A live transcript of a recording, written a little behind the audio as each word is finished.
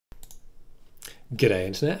G'day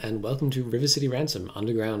Internet and welcome to River City Ransom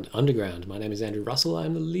Underground. My name is Andrew Russell.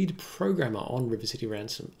 I'm the lead programmer on River City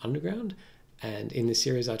Ransom Underground, and in this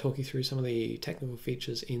series I talk you through some of the technical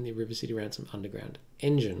features in the River City Ransom Underground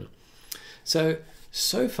engine. So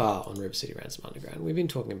far on River City Ransom Underground we've been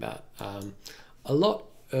talking about a lot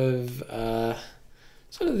of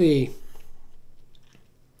sort of the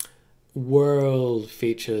world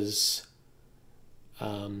features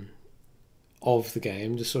of the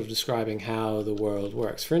game, just sort of describing how the world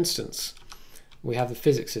works. For instance, we have the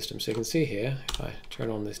physics system. So you can see here, if I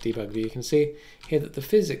turn on this debug view, you can see here that the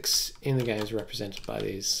physics in the game is represented by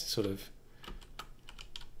these sort of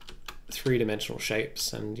three-dimensional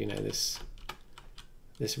shapes, and you know, this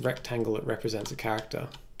rectangle that represents a character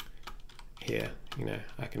here. You know,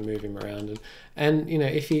 I can move him around, and you know,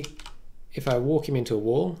 if I walk him into a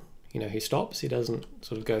wall, you know, he stops. He doesn't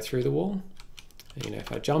sort of go through the wall. You know,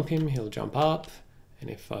 if I jump him, he'll jump up, and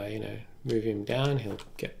if I, you know, move him down, he'll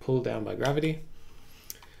get pulled down by gravity.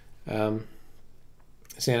 So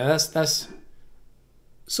you know, that's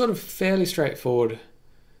sort of fairly straightforward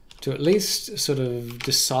to at least sort of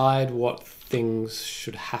decide what things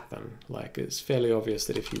should happen. Like, it's fairly obvious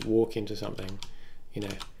that if you walk into something, you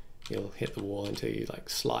know, you'll hit the wall until you like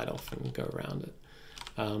slide off and go around it.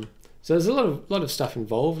 So there's a lot of stuff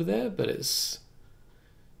involved there, but it's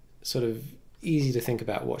sort of easy to think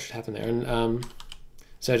about what should happen there. And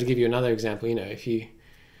so to give you another example, you know, if you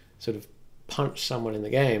sort of punch someone in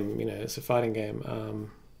the game, you know, it's a fighting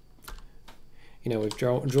game, you know, we've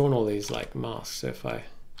drawn all these like masks. So if I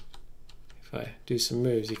do some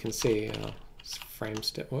moves, you can see frame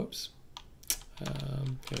step, whoops,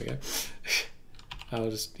 here we go.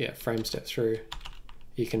 I'll just, yeah, frame step through.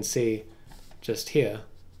 You can see just here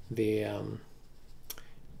the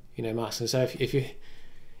you know, masks. And so if you're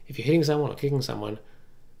hitting someone or kicking someone,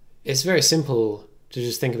 it's very simple to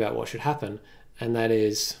just think about what should happen, and that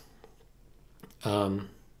is,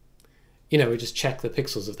 you know, we just check the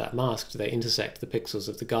pixels of that mask. Do they intersect the pixels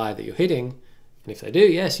of the guy that you're hitting? And if they do,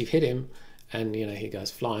 yes, you've hit him, and you know, he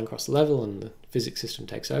goes flying across the level, and the physics system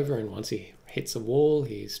takes over, and once he hits a wall,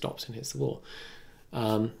 he stops and hits the wall.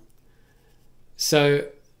 So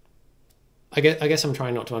I guess I'm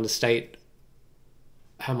trying not to understate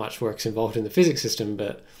how much work's involved in the physics system,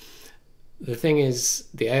 but the thing is,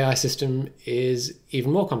 the AI system is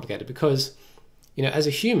even more complicated because, you know, as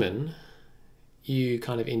a human, you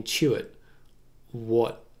kind of intuit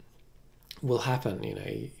what will happen. You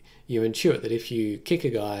know, you intuit that if you kick a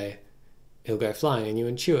guy, he'll go flying, and you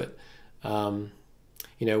intuit,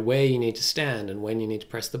 you know, where you need to stand and when you need to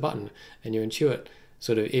press the button, and you intuit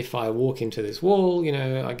sort of, if I walk into this wall, you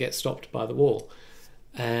know, I get stopped by the wall.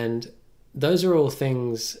 And those are all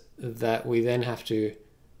things that we then have to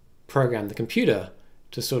program the computer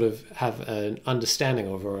to sort of have an understanding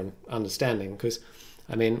of, or an understanding, because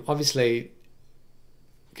I mean, obviously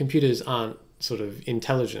computers aren't sort of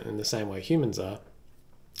intelligent in the same way humans are,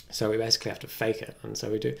 so we basically have to fake it. And so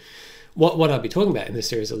we do what I'll be talking about in this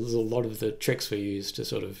series is a lot of the tricks we use to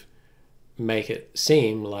sort of make it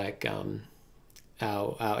seem like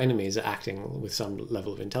our enemies are acting with some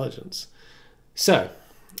level of intelligence. So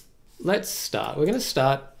let's start. We're going to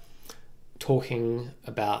start talking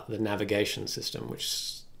about the navigation system,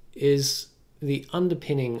 which is the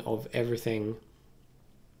underpinning of everything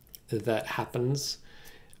that happens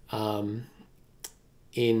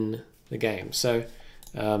in the game. So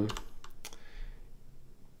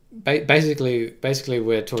basically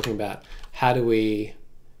we're talking about how do we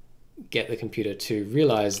get the computer to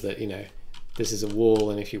realize that, you know, this is a wall,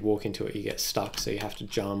 and if you walk into it you get stuck, so you have to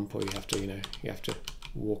jump, or you have to, you know, you have to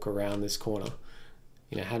walk around this corner.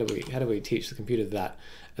 You know, how do we teach the computer that?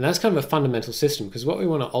 And that's kind of a fundamental system, because what we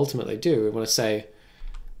want to ultimately do, we want to say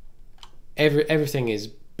everything is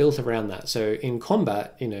built around that. So in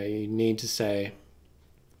combat, you know, you need to say,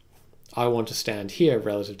 I want to stand here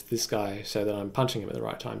relative to this guy so that I'm punching him at the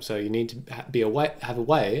right time. So you need to have a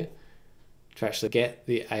way to actually get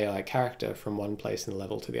the AI character from one place in the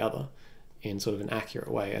level to the other in sort of an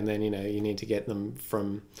accurate way. And then, you know, you need to get them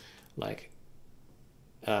from like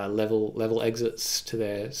level exits to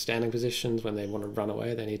their standing positions. When they want to run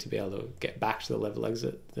away, they need to be able to get back to the level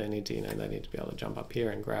exit. They need to, you know, they need to be able to jump up here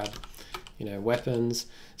and grab, you know, weapons.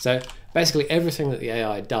 So basically everything that the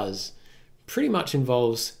AI does pretty much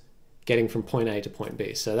involves getting from point A to point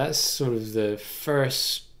B. So that's sort of the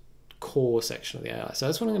first core section of the AI. So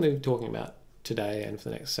that's what I'm going to be talking about today and for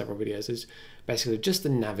the next several videos, is basically just the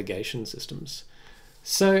navigation systems.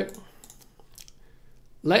 So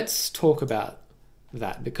let's talk about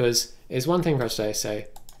that, because it's one thing for us to say,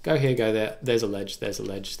 go here, go there, there's a ledge, there's a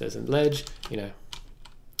ledge, there's a ledge. You know,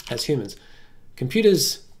 as humans,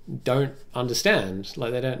 computers don't understand,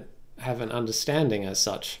 like they don't have an understanding as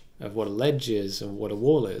such of what a ledge is and what a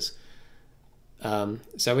wall is.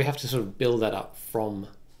 So we have to sort of build that up from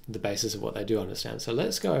the basis of what they do understand. So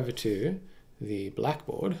let's go over to the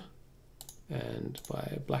blackboard, and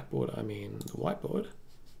by blackboard I mean the whiteboard,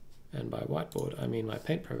 and by whiteboard I mean my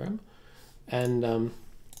paint program, and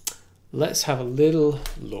let's have a little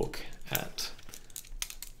look at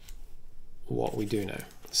what we do know.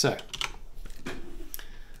 So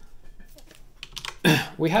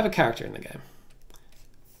we have a character in the game,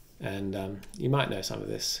 and you might know some of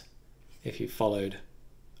this if you followed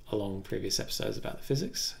along previous episodes about the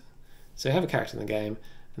physics. So you have a character in the game,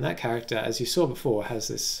 and that character, as you saw before, has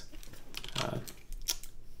this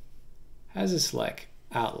like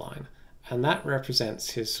outline, and that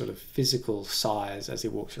represents his sort of physical size as he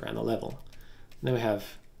walks around the level. And then we have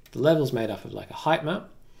the levels made up of like a height map.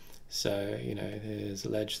 So, you know, there's a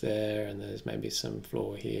ledge there, and there's maybe some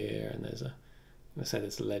floor here, and there's a, let's say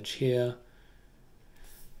there's a ledge here.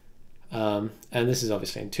 And this is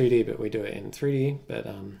obviously in 2D, but we do it in 3D, but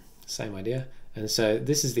same idea. And so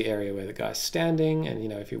this is the area where the guy's standing, and, you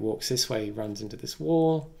know, if he walks this way, he runs into this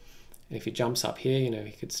wall. And if he jumps up here, you know,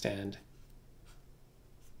 he could stand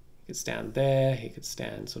there, he could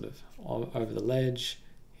stand sort of over the ledge,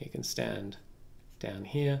 he can stand down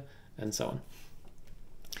here, and so on.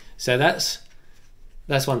 So that's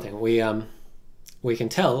one thing. We can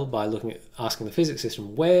tell by asking the physics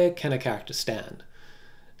system, where can a character stand?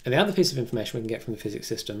 And the other piece of information we can get from the physics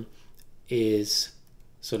system is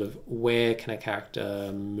sort of where can a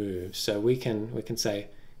character move. So we can say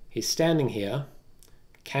he's standing here,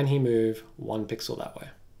 can he move 1 pixel that way?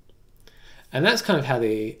 And that's kind of how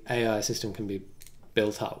the AI system can be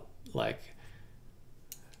built up. Like,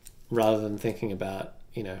 rather than thinking about,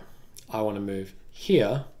 you know, I want to move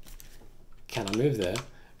here, can I move there?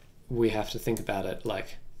 We have to think about it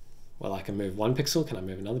like, well, I can move 1 pixel, can I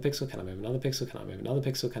move another pixel, can I move another pixel, can I move another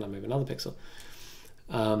pixel, can I move another pixel?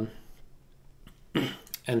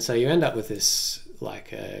 And so you end up with this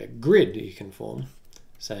like a grid you can form,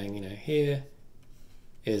 saying, you know, here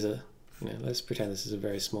is a, you know, let's pretend this is a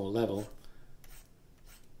very small level.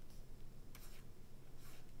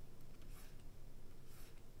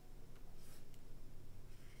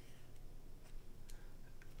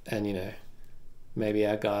 And, you know, maybe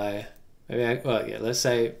our guy, well, yeah, let's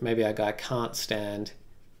say maybe our guy can't stand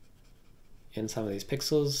in some of these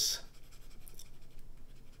pixels,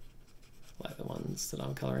 like the ones that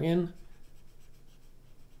I'm coloring in.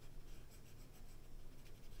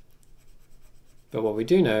 But what we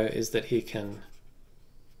do know is that he can,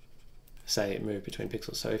 say, move between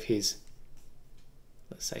pixels. So if he's,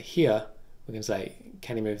 let's say here, we can say,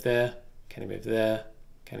 can he move there? Can he move there?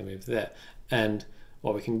 Can he move there? And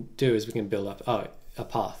what we can do is we can build up a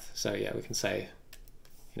path. So yeah, we can say,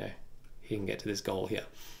 you know, he can get to this goal here.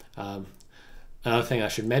 Another thing I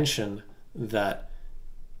should mention, that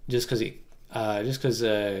just because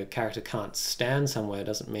a character can't stand somewhere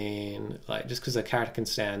doesn't mean, like, just because a character can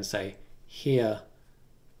stand, say, here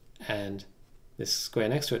and this square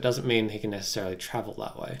next to it, doesn't mean he can necessarily travel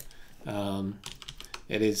that way.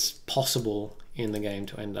 It is possible in the game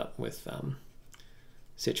to end up with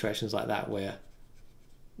situations like that where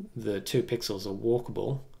the 2 pixels are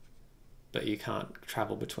walkable, but you can't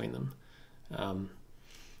travel between them.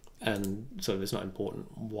 And sort of it's not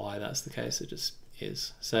important why that's the case, it just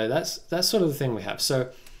is. So that's sort of the thing we have. So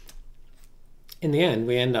in the end,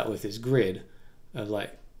 we end up with this grid of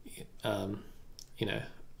like, you know,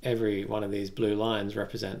 every one of these blue lines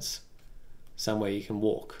represents somewhere you can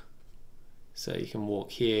walk. So you can walk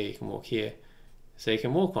here, you can walk here. So you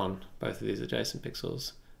can walk on both of these adjacent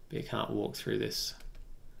pixels, but you can't walk through this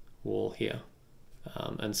wall here,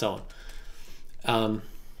 and so on.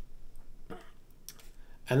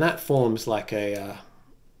 And that forms like a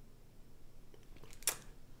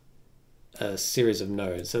series of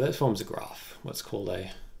nodes. So that forms a graph, what's called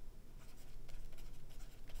a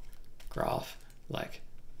graph, like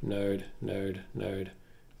node, node, node,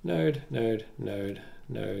 node, node, node,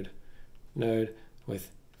 node, node,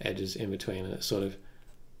 with edges in between, and it's sort of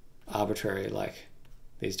arbitrary, like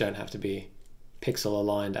these don't have to be pixel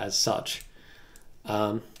aligned as such.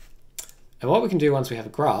 And what we can do once we have a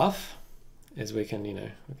graph is we can, you know,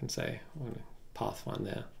 we can say, we're going to pathfind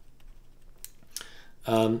there.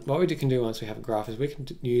 What we can do once we have a graph is we can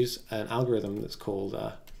use an algorithm that's called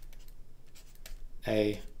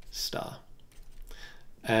A star.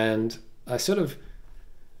 And I sort of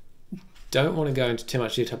don't want to go into too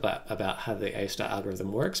much detail about how the A star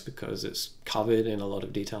algorithm works, because it's covered in a lot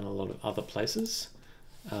of detail in a lot of other places.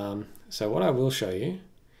 So what I will show you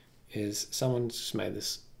is someone's just made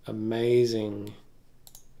this amazing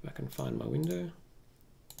if I can find my window.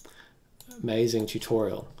 Amazing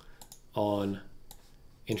tutorial on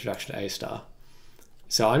Introduction to A*.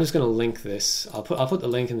 So I'm just going to link this. I'll put the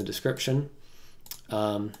link in the description.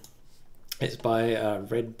 It's by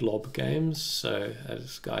Red Blob Games. So there's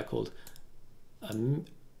this guy called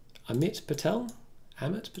Amit Patel,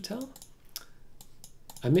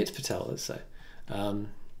 let's say,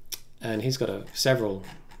 and he's got several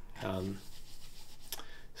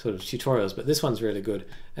sort of tutorials, but this one's really good,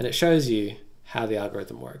 and it shows you how the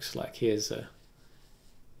algorithm works. Like here's a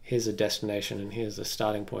destination and here's a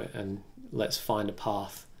starting point, and let's find a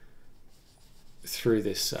path through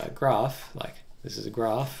this graph. Like this is a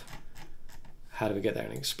graph. How do we get there?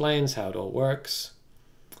 And it explains how it all works,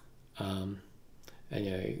 and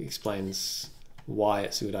it explains why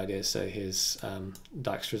it's a good idea. So here's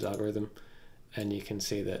Dijkstra's algorithm, and you can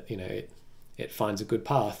see that it finds a good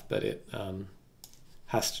path, but it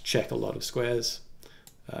has to check a lot of squares.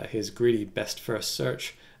 Here's greedy best first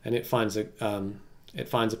search, and it finds a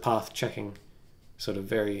path checking sort of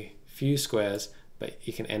very few squares, but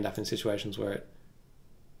you can end up in situations where it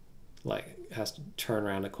has to turn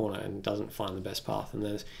around a corner and doesn't find the best path. And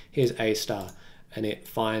then here's A*, and it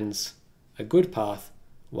finds a good path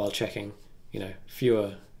while checking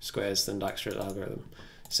fewer squares than Dijkstra's algorithm.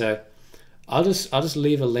 So I'll just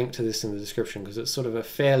leave a link to this in the description, because it's sort of a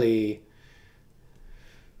fairly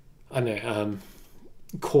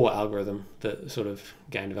core algorithm that sort of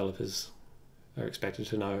game developers are expected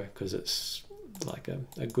to know, because it's like a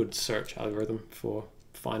good search algorithm for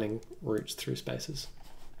finding routes through spaces.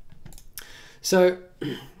 So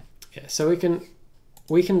yeah, so we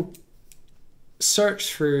can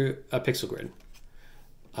search through a pixel grid.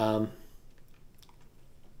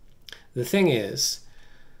 The thing is,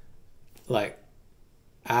 like,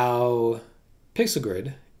 our pixel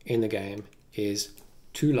grid in the game is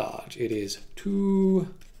too large. It is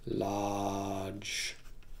too large.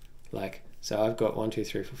 Like, so I've got 1, 2,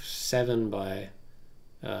 3, 4, 7 by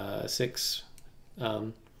 6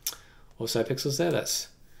 or so pixels there. That's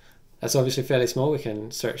obviously fairly small. We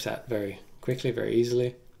can search that very quickly, very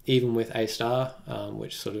easily, even with A*,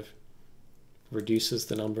 which sort of reduces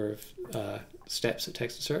the number of steps it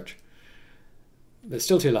takes to search. But it's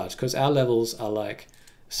still too large, because our levels are like,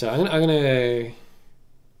 so I'm gonna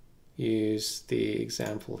use the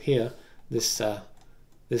example here. This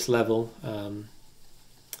level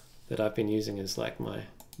that I've been using is like my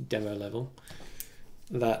demo level.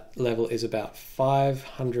 That level is about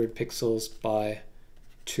 500 pixels by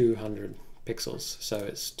 200 pixels. So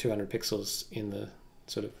it's 200 pixels in the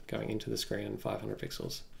sort of going into the screen and 500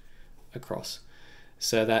 pixels across.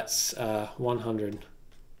 So that's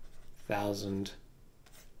 100,000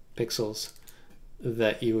 pixels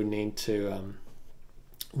that you would need to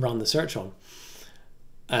run the search on.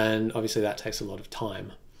 And obviously that takes a lot of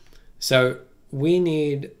time. So we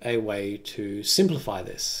need a way to simplify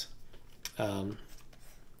this. So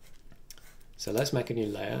let's make a new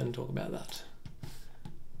layer and talk about that.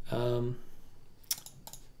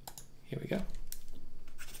 Here we go.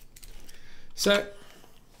 So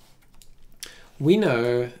we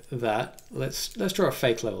know that, let's draw a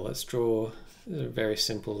fake level. Let's draw a very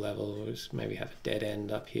simple level. We'll just maybe have a dead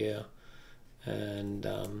end up here, and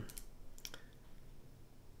I'm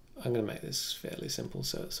going to make this fairly simple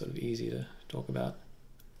so it's sort of easy to talk about.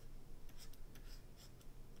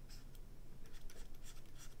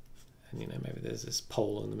 And maybe there's this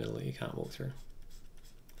pole in the middle that you can't walk through.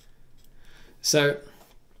 So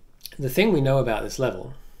the thing we know about this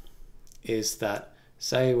level is that,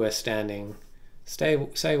 say we're standing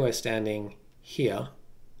here.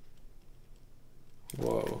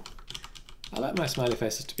 Whoa, I like my smiley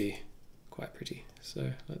faces to be quite pretty,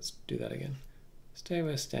 so let's do that again. Say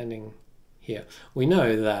we're standing here. We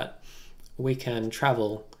know that we can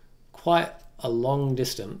travel quite a long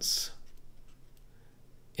distance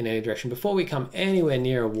in any direction before we come anywhere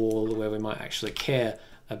near a wall where we might actually care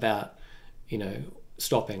about,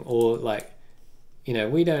 stopping, or like,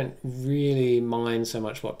 we don't really mind so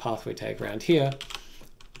much what path we take around here,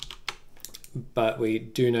 but we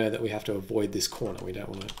do know that we have to avoid this corner. We don't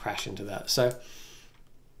want to crash into that. So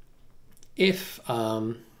if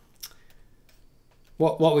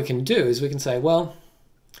what we can do is we can say, well,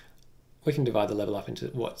 we can divide the level up into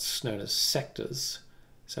what's known as sectors.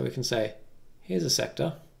 So we can say, here's a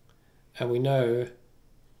sector, and we know,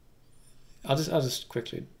 I'll just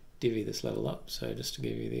quickly divvy this level up. So just to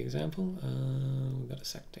give you the example, we've got a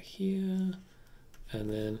sector here,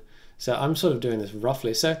 and then, so I'm sort of doing this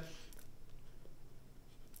roughly. So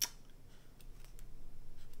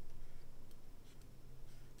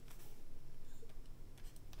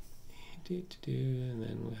and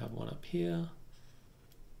then we have one up here,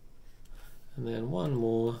 and then one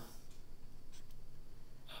more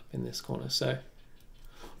up in this corner. So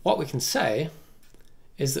what we can say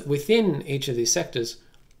is that within each of these sectors,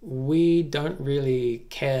 we don't really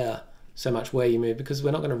care so much where you move because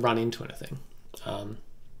we're not going to run into anything.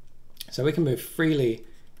 So we can move freely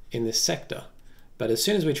in this sector, but as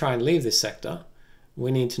soon as we try and leave this sector,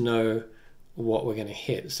 we need to know what we're going to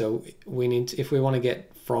hit. So we need to, if we want to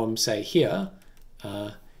get from, say, here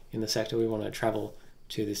in the sector, we want to travel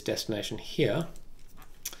to this destination here.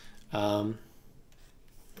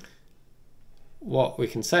 What we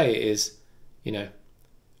can say is, you know,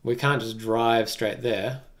 we can't just drive straight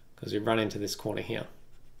there because we run into this corner here.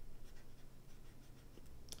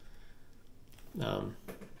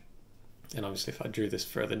 And obviously if I drew this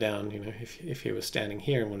further down, you know, if he was standing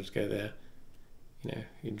here and wanted to go there, you know,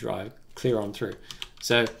 you'd drive clear on through.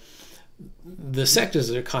 So the sectors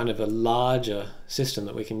are kind of a larger system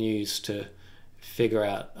that we can use to figure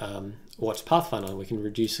out what to pathfind on. We can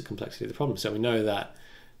reduce the complexity of the problem. So we know that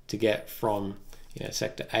to get from, you know,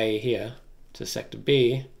 sector A here to sector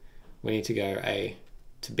B, we need to go A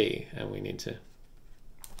to B, and we need to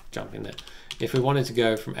jump in there. If we wanted to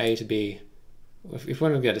go from A to B, if we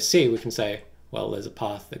wanted to go to C, we can say, well, there's a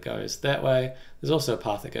path that goes that way. There's also a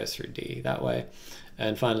path that goes through D that way.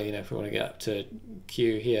 And finally, you know, if we want to get up to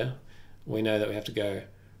Q here, we know that we have to go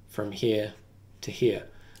from here to here.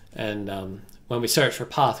 And when we search for a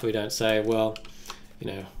path, we don't say, well, you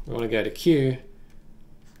know, we want to go to Q.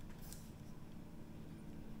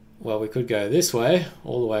 Well, we could go this way,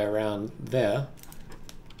 all the way around there,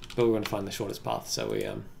 but we want to find the shortest path, so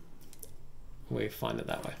we find it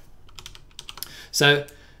that way. So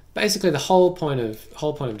basically, the whole point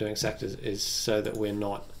of doing sectors is so that we're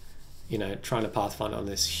not, you know, trying to pathfind on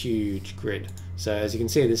this huge grid. So as you can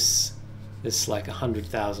see, this like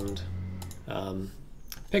 100,000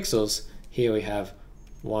 pixels. Here we have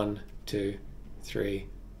 1, 2, 3,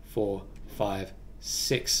 4, 5,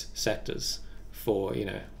 6 sectors for, you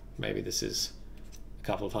know, maybe this is a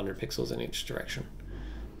couple of hundred pixels in each direction.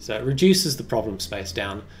 So it reduces the problem space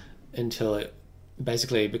down until it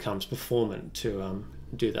basically becomes performant to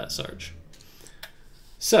do that search.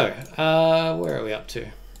 So where are we up to?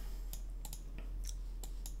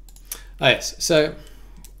 Oh yes, so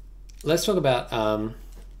let's talk about how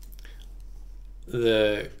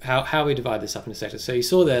we divide this up into sectors. So you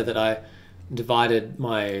saw there that I divided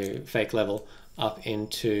my fake level up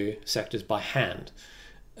into sectors by hand.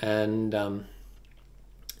 And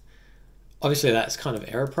obviously that's kind of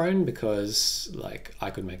error prone because, like, I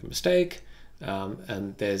could make a mistake,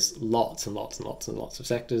 and there's lots and lots and lots and lots of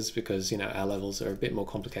sectors because, you know, our levels are a bit more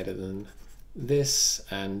complicated than this.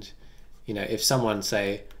 And, you know, if someone,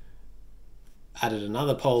 say, added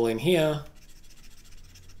another pole in here,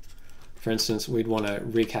 for instance, we'd want to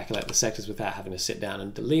recalculate the sectors without having to sit down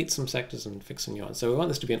and delete some sectors and fix some new ones. So we want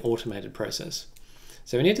this to be an automated process.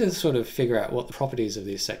 So we need to sort of figure out what the properties of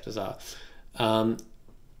these sectors are.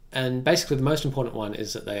 And basically the most important one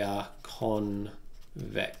is that they are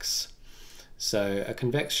convex. So a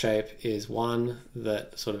convex shape is one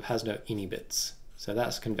that sort of has no any bits. So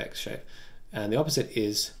that's a convex shape. And the opposite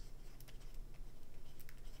is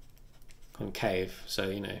concave. So,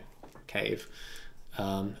 you know, cave.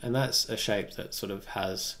 And that's a shape that sort of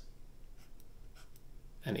has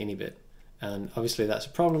an any bit. And obviously that's a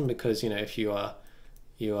problem because, you know, if you are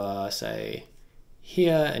say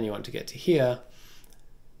here and you want to get to here,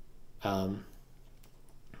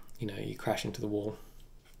 you know, you crash into the wall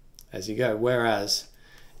as you go. Whereas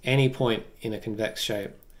any point in a convex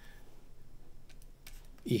shape,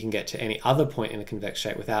 you can get to any other point in a convex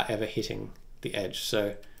shape without ever hitting the edge.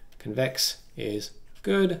 So convex is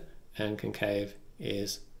good and concave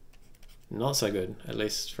is not so good, at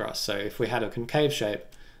least for us. So if we had a concave shape,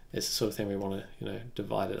 it's the sort of thing we want to, you know,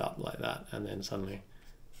 divide it up like that, and then suddenly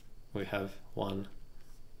we have 1,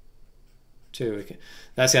 2.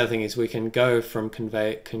 That's the other thing, is we can go from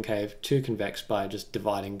concave to convex by just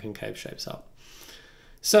dividing concave shapes up.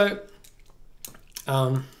 So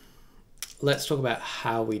let's talk about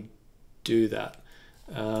how we do that.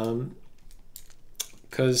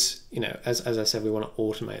 Because, you know, as I said, we want to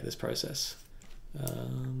automate this process.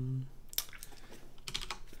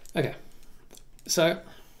 Okay, so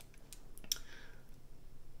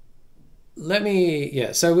let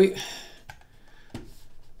me, so we,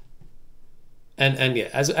 and yeah,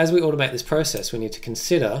 as we automate this process, we need to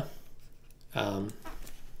consider, drawing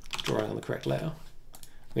on the correct layer,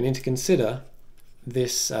 we need to consider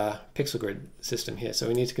this pixel grid system here. So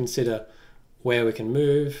we need to consider where we can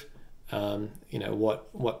move, you know,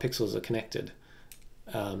 what pixels are connected,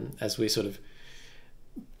 as we sort of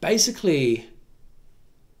basically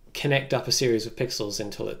connect up a series of pixels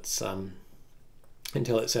until it's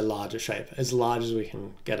until it's a larger shape, as large as we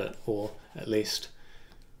can get it, or at least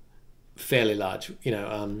fairly large. You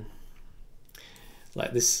know,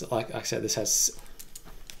 like this, like I said, this has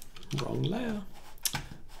wrong layer.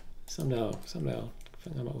 Someday I'll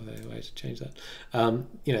come up with a way to change that.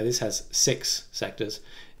 You know, this has 6 sectors.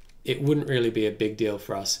 It wouldn't really be a big deal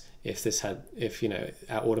for us if this had, if, you know,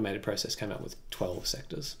 our automated process came out with 12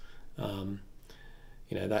 sectors. You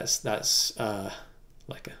know, that's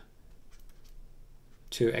like a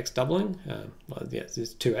 2x doubling. Well, yeah, it's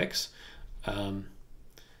 2x,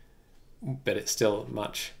 but it's still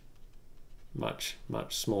much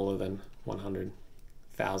smaller than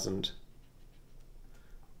 100,000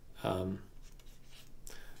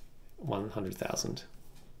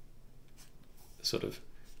 sort of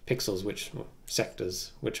pixels, which, or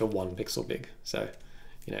sectors, which are 1 pixel big. So,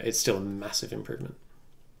 you know, it's still a massive improvement.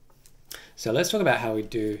 So let's talk about how we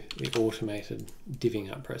do the automated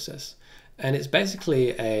divvying up process. And it's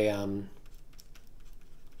basically a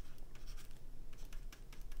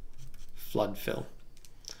flood fill.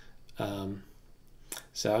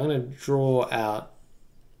 So I'm going to draw out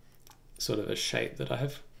sort of a shape that I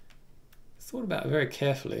have thought about very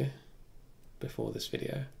carefully before this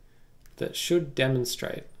video that should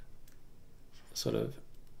demonstrate sort of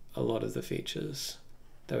a lot of the features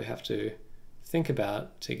that we have to think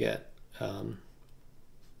about to get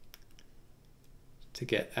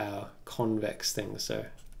our convex thing, so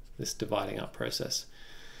this dividing up process.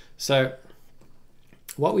 So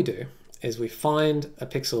what we do is we find a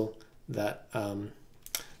pixel that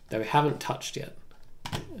that we haven't touched yet.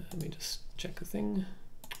 Let me just check the thing.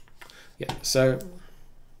 Yeah, so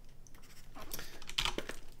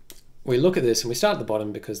we look at this and we start at the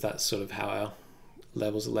bottom because that's sort of how our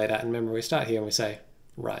levels are laid out. And remember, we start here and we say,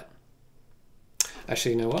 right.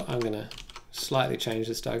 Actually, you know what? I'm going to slightly change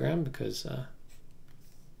this diagram because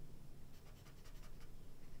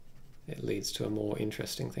it leads to a more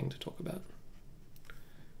interesting thing to talk about.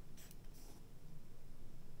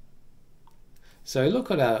 So we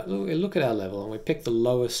look at our level and we pick the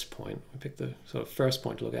lowest point. We pick the sort of first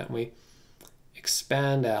point to look at, and we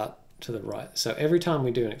expand out to the right. So every time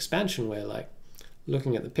we do an expansion, we're like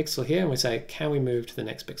looking at the pixel here and we say, can we move to the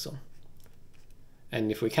next pixel?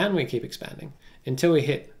 And if we can, we keep expanding until we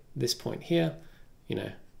hit this point here. You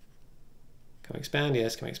know, can we expand?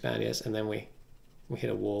 Yes. Can we expand? Yes. And then we hit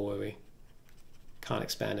a wall where we can't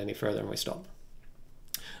expand any further and we stop.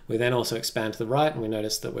 We then also expand to the right and we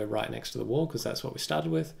notice that we're right next to the wall because that's what we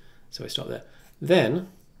started with. So we stop there. Then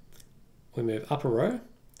we move up a row.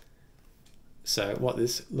 So what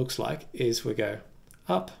this looks like is we go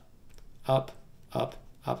up, up, up,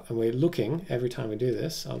 up, and we're looking every time we do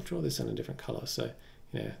this. I'll draw this in a different color so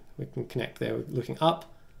you know we can connect there. We're looking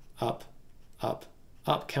up, up, up,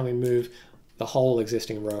 up. Can we move the whole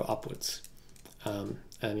existing row upwards? And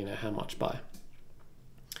you know, how much by?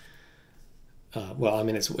 Well, I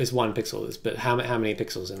mean, it's 1 pixel, but how many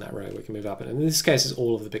pixels in that row we can move up? And in this case, it's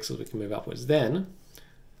all of the pixels we can move upwards. Then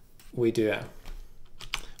we do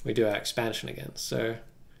our expansion again. So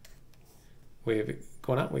we've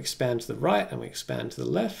gone up, we expand to the right, and we expand to the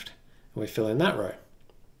left, and we fill in that row.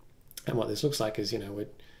 And what this looks like is, you know, we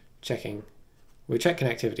check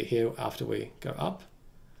connectivity here after we go up,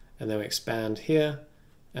 and then we expand here,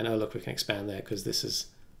 and oh look, we can expand there because this is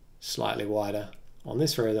slightly wider on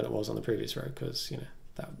this row than it was on the previous row because, you know,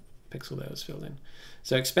 that pixel there was filled in.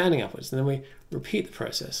 So expanding upwards, and then we repeat the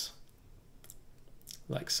process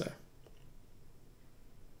like so.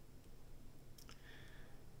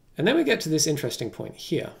 And then we get to this interesting point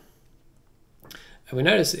here. And we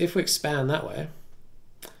notice that if we expand that way,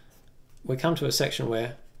 we come to a section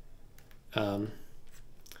where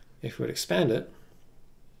if we would expand it,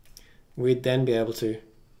 we'd then be able to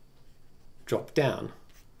drop down.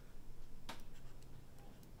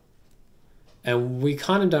 And we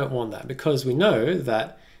kind of don't want that because we know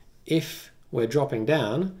that if we're dropping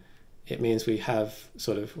down, it means we have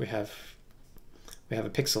we have a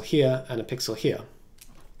pixel here and a pixel here.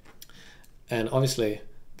 And obviously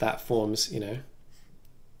that forms, you know,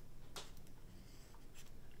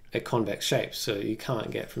 a convex shape. So you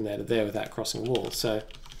can't get from there to there without crossing walls. So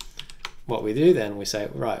what we do then, we say,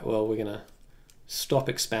 right, well, we're going to stop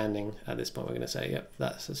expanding at this point. We're going to say, yep,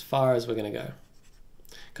 that's as far as we're going to go.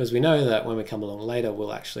 Because we know that when we come along later,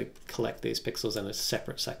 we'll actually collect these pixels in a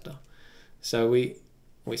separate sector. So we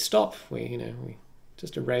stop, we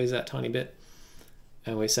just erase that tiny bit,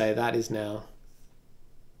 and we say that is now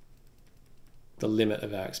the limit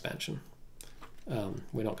of our expansion.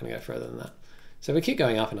 We're not going to go further than that. So we keep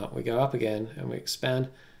going up and up. We go up again and we expand.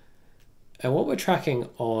 And what we're tracking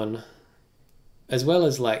on, as well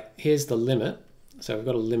as like, here's the limit. So we've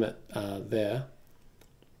got a limit there.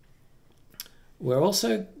 we're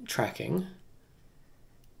also tracking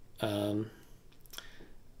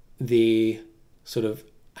the sort of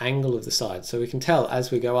angle of the side. So we can tell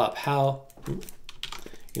as we go up how,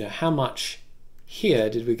 you know, how much here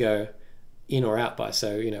did we go in or out by.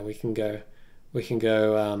 So, you know, we can go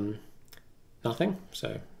nothing,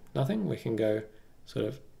 so nothing. We can go sort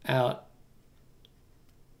of out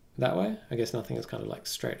that way. I guess nothing is kind of like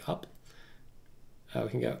straight up. We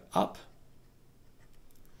can go up.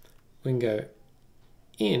 We can go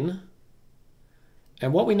in.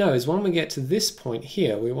 And what we know is when we get to this point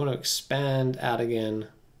here, we want to expand out again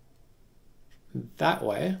that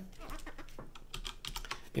way.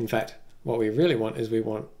 In fact, what we really want is we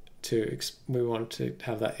want to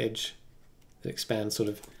have that edge that expands sort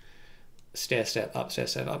of stair step up, stair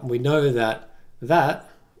step up. And we know that that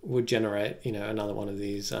would generate, you know, another one of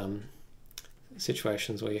these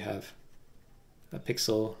situations where you have a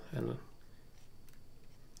pixel and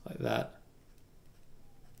like that,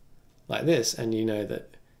 like this, and you know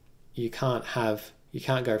that you can't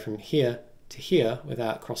go from here to here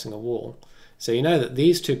without crossing a wall. So you know that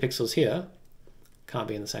these two pixels here can't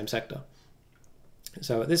be in the same sector.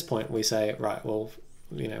 So at this point we say, right, well,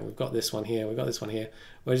 you know, we've got this one here, we've got this one here.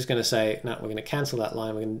 We're just going to say, no, we're going to cancel that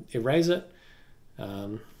line, we're going to erase it.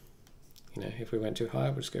 You know, if we went too high,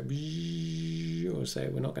 we'll just go, or say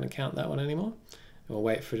we're not going to count that one anymore. And we'll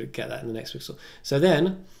wait for it to get that in the next pixel. So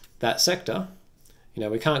then that sector, you know,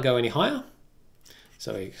 we can't go any higher.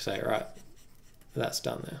 So we say, right, that's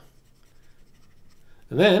done there.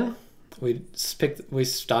 And then we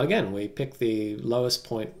start again. We pick the lowest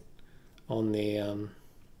point on the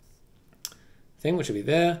thing, which would be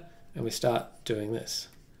there, and we start doing this.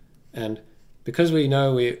 And because we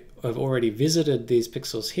know we have already visited these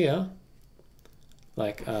pixels here,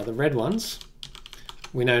 like the red ones,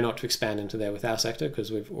 we know not to expand into there with our sector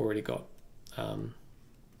because we've already got,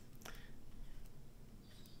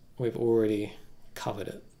 we've already covered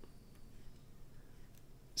it.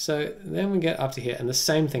 So then we get up to here and the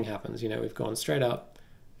same thing happens. You know, we've gone straight up,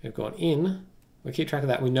 we've gone in, we keep track of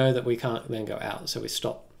that. We know that we can't then go out, so we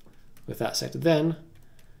stop with that sector. Then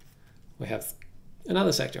we have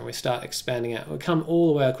another sector and we start expanding out. We come all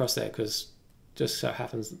the way across there because just so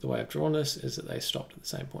happens that the way I've drawn this is that they stopped at the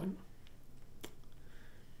same point.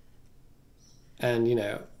 And, you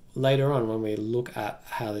know, later on when we look at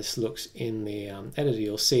how this looks in the editor,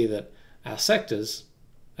 you'll see that our sectors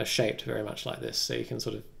are shaped very much like this. So you can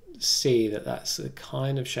sort of see that that's the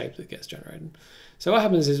kind of shape that gets generated. So what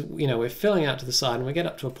happens is, you know, we're filling out to the side and we get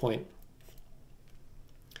up to a point,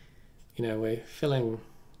 you know, we're filling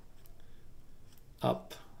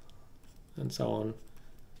up and so on.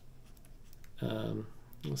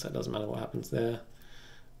 So it doesn't matter what happens there.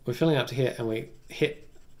 We're filling up to here and we hit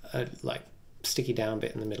a like sticky down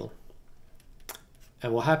bit in the middle.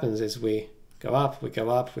 And what happens is we go up, we go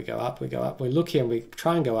up, we go up, we go up. We look here and we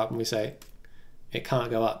try and go up and we say, it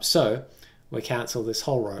can't go up. So we cancel this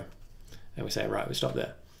whole row and we say, right, we stop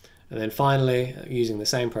there. And then finally, using the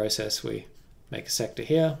same process, we make a sector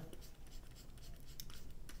here.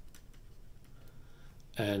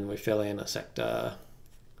 And we fill in a sector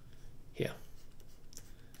here.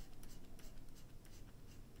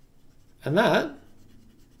 And that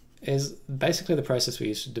is basically the process we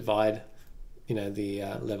use to divide, you know, the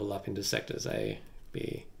level up into sectors A,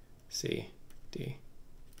 B, C, D,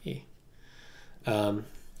 E.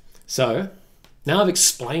 So now I've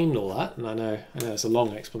explained all that, and I know it's a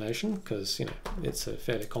long explanation because, you know, it's a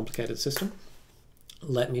fairly complicated system.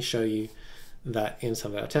 Let me show you that in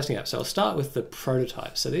some of our testing apps. So I'll start with the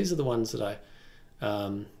prototypes. So these are the ones that I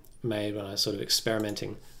made when I was sort of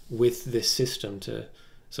experimenting with this system to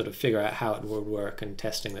sort of figure out how it would work and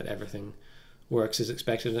testing that everything works as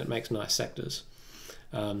expected and it makes nice sectors.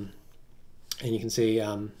 And you can see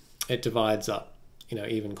it divides up, you know,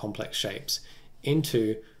 even complex shapes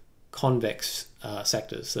into convex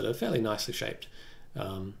sectors that are fairly nicely shaped.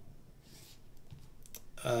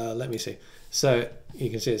 Let me see. So you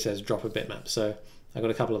can see it says drop a bitmap. So I've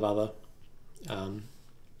got a couple of other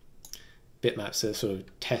bitmaps that sort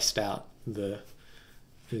of test out the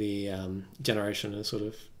generation in sort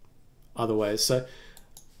of other ways. So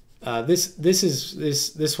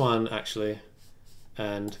this one actually,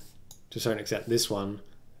 and to a certain extent this one,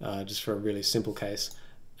 just for a really simple case,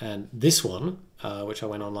 and this one, which I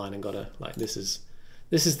went online and got a, like, this is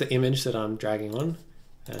the image that I'm dragging on,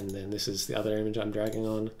 and then this is the other image I'm dragging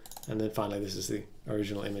on, and then finally this is the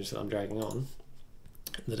original image that I'm dragging on,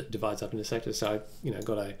 that it divides up into sectors. So I, you know,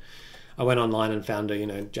 I went online and found a, you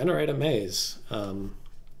know, generate a maze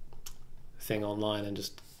thing online and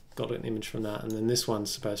just got an image from that. And then this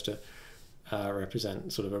one's supposed to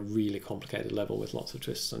represent sort of a really complicated level with lots of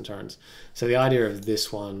twists and turns. So the idea of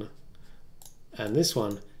this one and this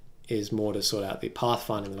one is more to sort out the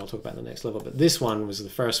pathfinding that I'll talk about in the next level. But this one was the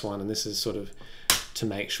first one, and this is sort of to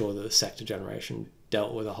make sure that the sector generation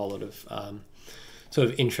dealt with a whole lot of sort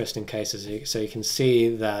of interesting cases. So you can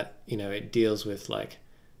see that, you know, it deals with like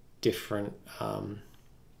different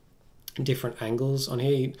different angles on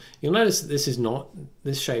here. You'll notice that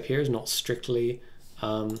this shape here is not strictly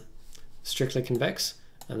convex,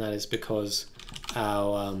 and that is because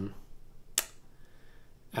our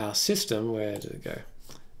system, where did it go?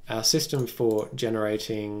 Our system for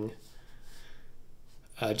generating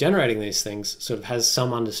these things sort of has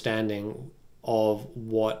some understanding of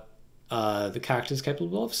what the character is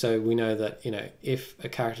capable of. So we know that, you know, if a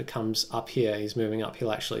character comes up here, he's moving up,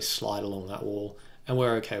 he'll actually slide along that wall, and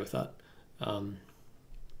we're okay with that.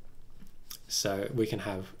 So we can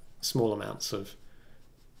have small amounts of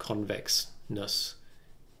convexness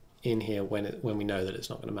in here when we know that it's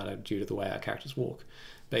not going to matter due to the way our characters walk.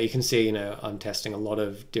 But you can see, you know, I'm testing a lot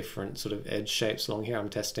of different sort of edge shapes along here. I'm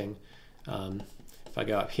testing, if I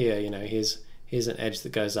go up here, you know, here's an edge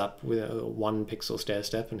that goes up with a 1 pixel stair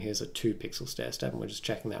step, and here's a 2 pixel stair step, and we're just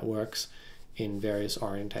checking that works in various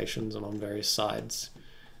orientations and on various sides.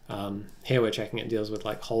 Here we're checking it deals with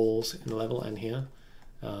like holes in the level, and here.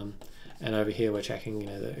 And over here we're checking, you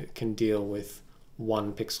know, that it can deal with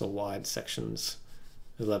 1 pixel wide sections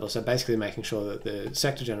of the level. So basically making sure that the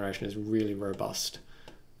sector generation is really robust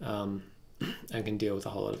and can deal with a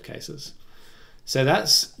whole lot of cases. So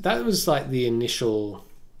that was like the initial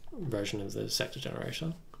version of the sector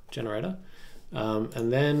generator.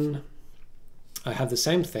 And then I have the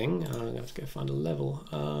same thing. I'm going to have to go find a level.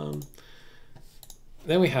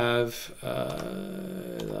 Then we have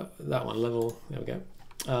that one, level. There we go.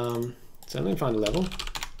 So I'm going to find a level.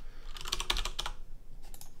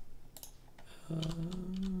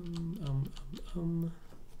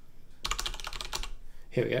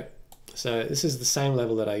 Here we go. So this is the same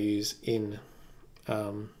level that I use in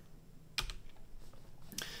the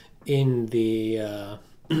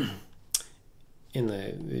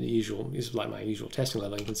usual, this is like my usual testing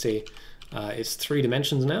level. You can see it's 3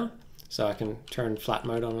 dimensions now, so I can turn flat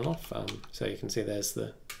mode on and off. So you can see there's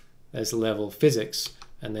the level physics,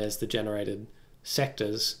 and there's the generated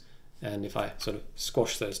sectors, and if I sort of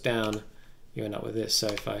squash those down, you end up with this. So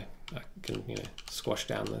if I can, you know, squash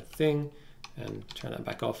down the thing and turn that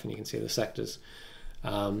back off, and you can see the sectors.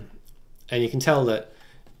 And you can tell that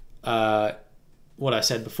what I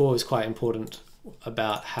said before is quite important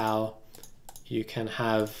about how you can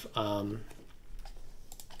have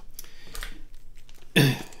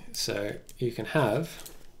so you can have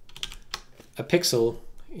a pixel,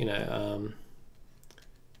 you know,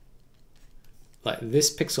 like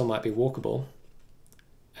this pixel might be walkable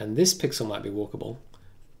and this pixel might be walkable,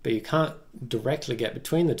 but you can't directly get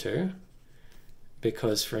between the two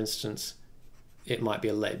because, for instance, it might be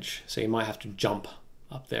a ledge, so you might have to jump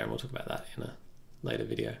up there, and we'll talk about that in a later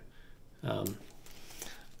video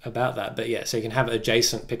about that. But yeah, so you can have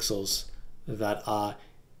adjacent pixels that are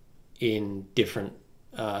in different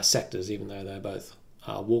sectors, even though they're both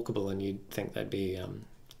walkable, and you'd think they'd be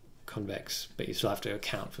convex, but you still have to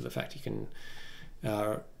account for the fact you can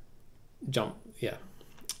jump. Yeah,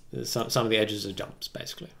 some of the edges are jumps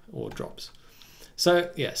basically, or drops.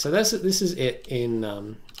 So yeah, so this is it in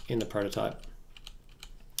the prototype.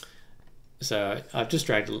 So I've just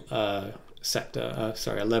dragged a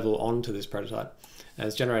level onto this prototype, and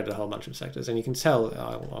it's generated a whole bunch of sectors. And you can tell,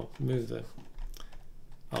 I'll move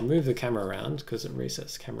the camera around because it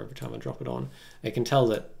resets the camera every time I drop it on. You can tell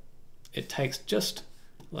that it takes just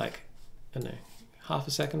like, I don't know, half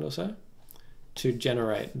a second or so to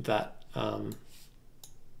generate that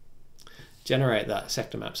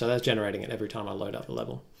sector map. So that's generating it every time I load up the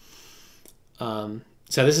level.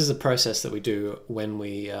 So this is a process that we do when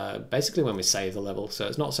we basically when we save the level. So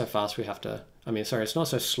it's not so fast we have to, it's not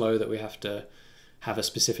so slow that we have to have a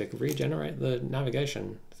specific regenerate the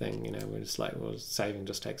navigation thing. You know, we're just like, well, saving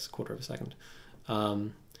just takes 1/4 of a second.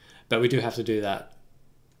 But we do have to do that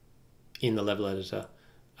in the level editor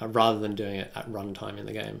rather than doing it at runtime in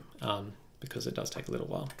the game, because it does take a little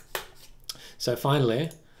while. So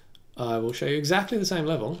finally, I will show you exactly the same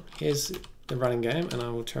level. Here's the running game, and I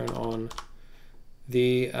will turn on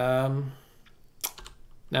the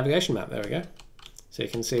navigation map. There we go. So you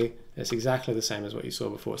can see it's exactly the same as what you saw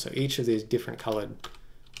before. So each of these different colored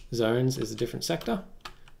zones is a different sector.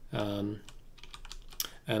 And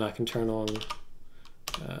I can turn on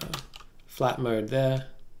flat mode there.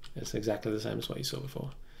 It's exactly the same as what you saw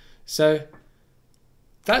before. So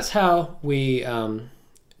that's how we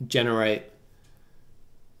generate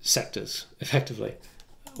sectors effectively,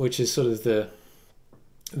 which is sort of the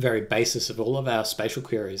very basis of all of our spatial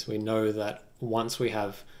queries. We know that once we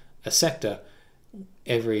have a sector,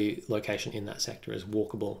 every location in that sector is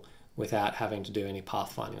walkable without having to do any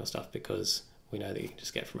pathfinding or stuff, because we know that you can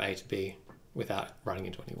just get from A to B without running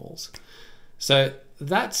into any walls. So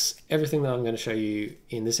that's everything that I'm going to show you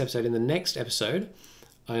in this episode. In the next episode,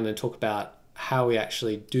 I'm going to talk about how we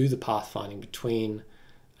actually do the pathfinding between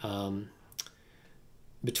the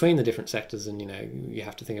different sectors, and you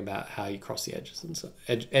have to think about how you cross the edges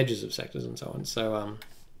and edges of sectors and so on. So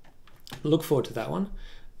look forward to that one.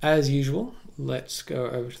 As usual, let's go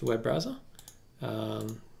over to the web browser.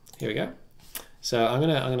 Here we go. So I'm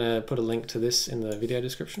gonna put a link to this in the video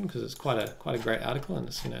description, because it's quite a great article, and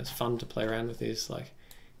it's fun to play around with these like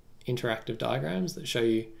interactive diagrams that show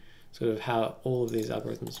you sort of how all of these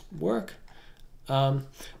algorithms work.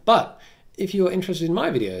 But if you're interested in my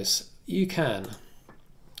videos, you can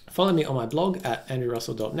follow me on my blog at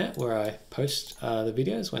andrewrussell.net, where I post the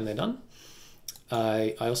videos when they're done.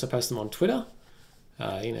 I also post them on Twitter.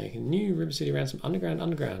 New River City Ransom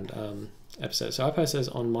Underground episode. So I post those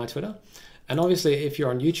on my Twitter. And obviously, if you're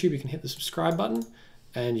on YouTube, you can hit the subscribe button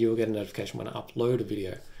and you'll get a notification when I upload a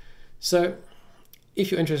video. So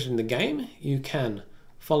if you're interested in the game, you can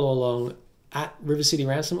follow along at River City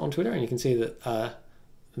Ransom on Twitter, and you can see that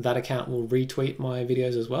that account will retweet my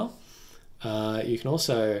videos as well. You can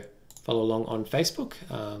also follow along on Facebook.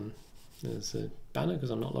 There's a banner because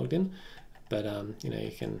I'm not logged in, but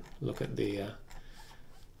you can look at the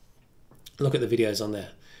videos on there.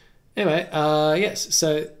 Anyway, yes,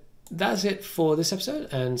 so that's it for this episode,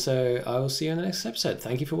 and so I will see you in the next episode.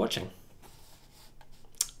 Thank you for watching.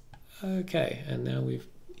 Okay, and now we've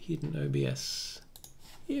hidden OBS.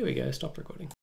 Here we go, stop recording.